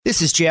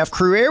This is Jeff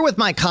Crouere with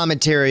my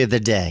commentary of the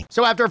day.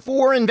 So after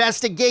 4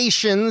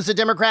 investigations, the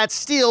Democrats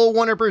still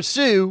want to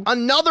pursue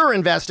another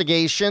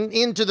investigation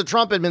into the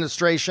Trump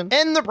administration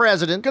and the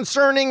president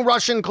concerning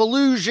Russian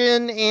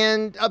collusion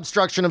and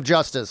obstruction of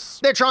justice.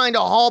 They're trying to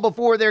haul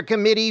before their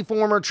committee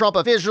former Trump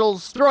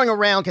officials, throwing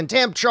around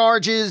contempt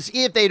charges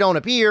if they don't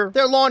appear.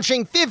 They're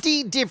launching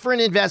 50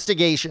 different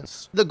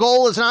investigations. The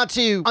goal is not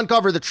to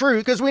uncover the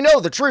truth, because we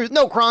know the truth.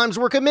 No crimes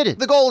were committed.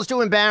 The goal is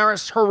to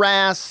embarrass,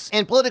 harass,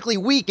 and politically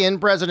weaken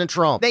President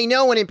Trump. They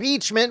know an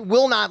impeachment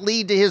will not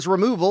lead to his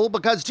removal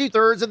because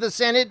 2/3 of the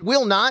Senate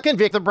will not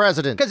convict the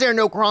president because there are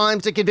no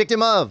crimes to convict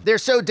him of. They're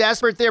so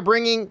desperate they're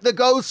bringing the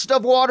ghost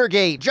of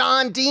Watergate,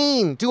 John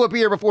Dean, to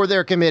appear before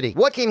their committee.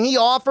 What can he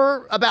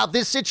offer about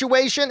this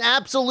situation?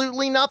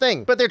 Absolutely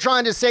nothing. But they're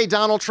trying to say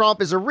Donald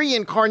Trump is a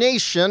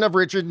reincarnation of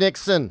Richard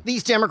Nixon.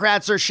 These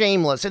Democrats are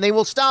shameless, and they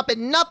will stop at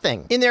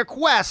nothing in their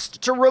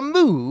quest to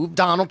remove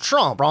Donald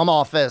Trump from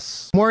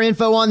office. More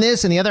info on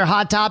this and the other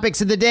hot topics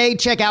of the day,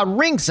 check out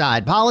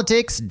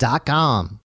ringsidepolitics.com.